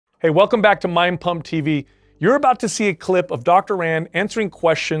Hey, welcome back to Mind Pump TV. You're about to see a clip of Dr. Rand answering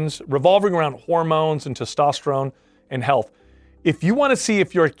questions revolving around hormones and testosterone and health. If you want to see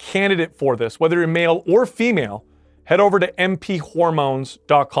if you're a candidate for this, whether you're male or female, head over to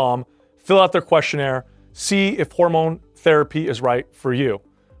mphormones.com, fill out their questionnaire, see if hormone therapy is right for you.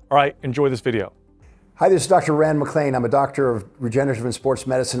 All right, enjoy this video. Hi, this is Dr. Rand McClain. I'm a doctor of regenerative and sports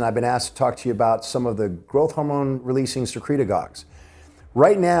medicine. I've been asked to talk to you about some of the growth hormone releasing secretagogues.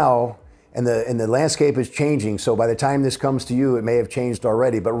 Right now, and the landscape is changing, so by the time this comes to you, it may have changed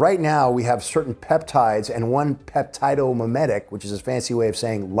already, but right now we have certain peptides and one peptidomimetic, which is a fancy way of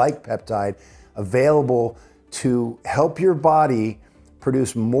saying like peptide, available to help your body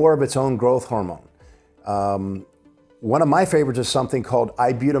produce more of its own growth hormone. One of my favorites is something called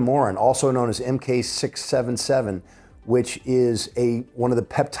Ibutamoren, also known as MK677, which is one of the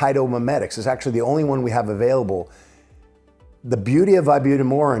peptidomimetics. It's actually the only one we have available. The beauty of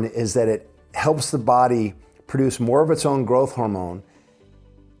Ibutamoren is that it helps the body produce more of its own growth hormone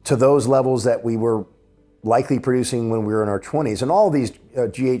to those levels that we were likely producing when we were in our 20s. And all of these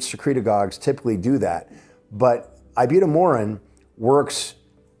GH secretagogues typically do that. But Ibutamoren works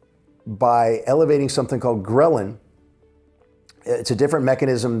by elevating something called ghrelin. It's a different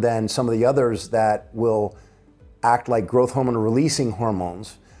mechanism than some of the others that will act like growth hormone releasing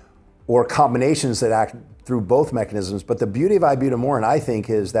hormones or combinations that act through both mechanisms. But the beauty of Ibutamoren, I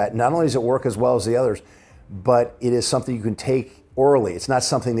think, is that not only does it work as well as the others, but it is something you can take orally. It's not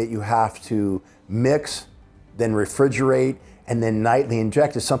something that you have to mix, then refrigerate, and then nightly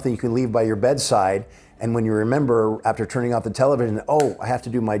inject. It's something you can leave by your bedside. And when you remember after turning off the television, oh, I have to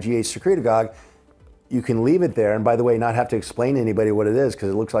do my GH secretagogue, you can leave it there. And by the way, not have to explain to anybody what it is,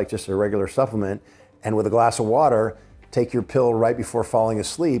 because it looks like just a regular supplement. And with a glass of water, take your pill right before falling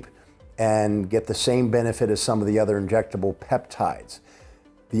asleep and get the same benefit as some of the other injectable peptides.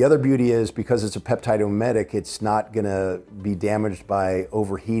 The other beauty is because it's a peptidomimetic, it's not gonna be damaged by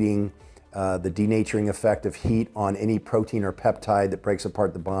overheating, the denaturing effect of heat on any protein or peptide that breaks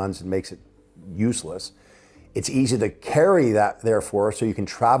apart the bonds and makes it useless. It's easy to carry that, therefore, so you can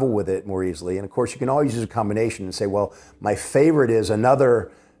travel with it more easily. And of course, you can always use a combination and say, well, my favorite is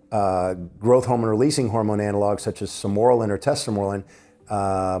another growth hormone releasing hormone analog, such as Ipamorelin or Testosterone.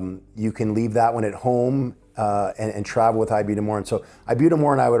 You can leave that one at home and travel with Ibutamoren. So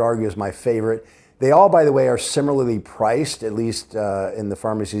Ibutamoren, I would argue, is my favorite. They all, by the way, are similarly priced, at least in the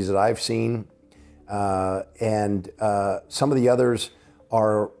pharmacies that I've seen. And some of the others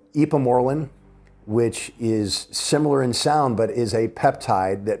are Ipamorelin, which is similar in sound, but is a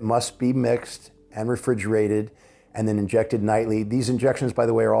peptide that must be mixed and refrigerated and then injected nightly. These injections, by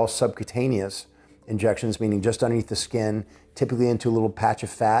the way, are all subcutaneous injections, meaning just underneath the skin, typically into a little patch of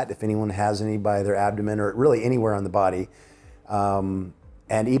fat, if anyone has any by their abdomen or really anywhere on the body. And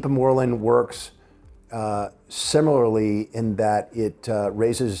Ipamorelin works similarly in that it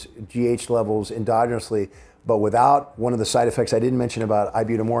raises GH levels endogenously, but without one of the side effects I didn't mention about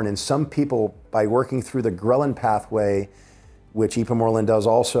Ibutamoren. And some people, by working through the ghrelin pathway, which Ipamorelin does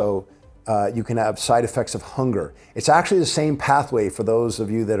also, you can have side effects of hunger. It's actually the same pathway for those of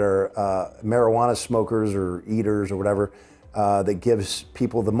you that are marijuana smokers or eaters or whatever, that gives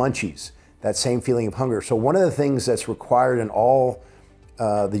people the munchies, that same feeling of hunger. So one of the things that's required in all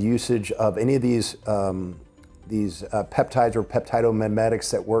the usage of any of these peptides or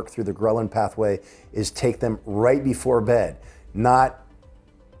peptidomimetics that work through the ghrelin pathway is take them right before bed. Not,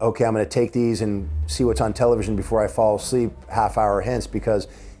 okay, I'm gonna take these and see what's on television before I fall asleep half hour hence, because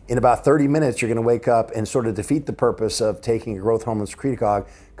in about 30 minutes, you're gonna wake up and sort of defeat the purpose of taking a growth hormone secretagogue,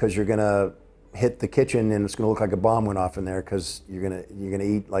 because you're gonna hit the kitchen and it's gonna look like a bomb went off in there, because you're gonna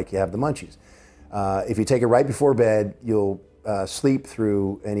eat like you have the munchies. If you take it right before bed, you'll sleep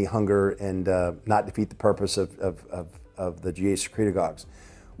through any hunger and not defeat the purpose of the GH secretagogues.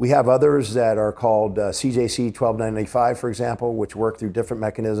 We have others that are called CJC 1295, for example, which work through different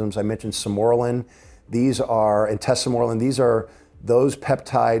mechanisms. I mentioned Ipamorelin. These are, and Testosterone, these are those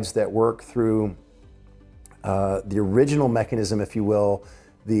peptides that work through the original mechanism, if you will,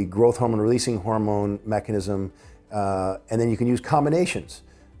 the growth hormone releasing hormone mechanism, and then you can use combinations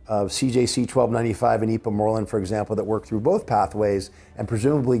of CJC 1295 and Ipamorelin, for example, that work through both pathways and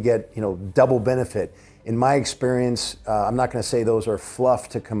presumably get double benefit. In my experience, I'm not going to say those are fluff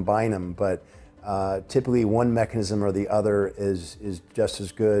to combine them, but typically one mechanism or the other is just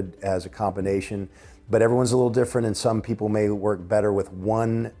as good as a combination. But everyone's a little different, and some people may work better with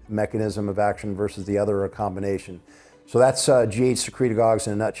one mechanism of action versus the other, or a combination. So that's GH secretagogues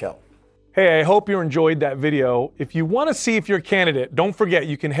in a nutshell. Hey, I hope you enjoyed that video. If you want to see if you're a candidate, don't forget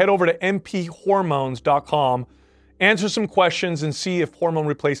you can head over to mphormones.com answer some questions, and see if hormone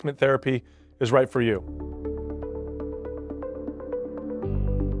replacement therapy is right for you.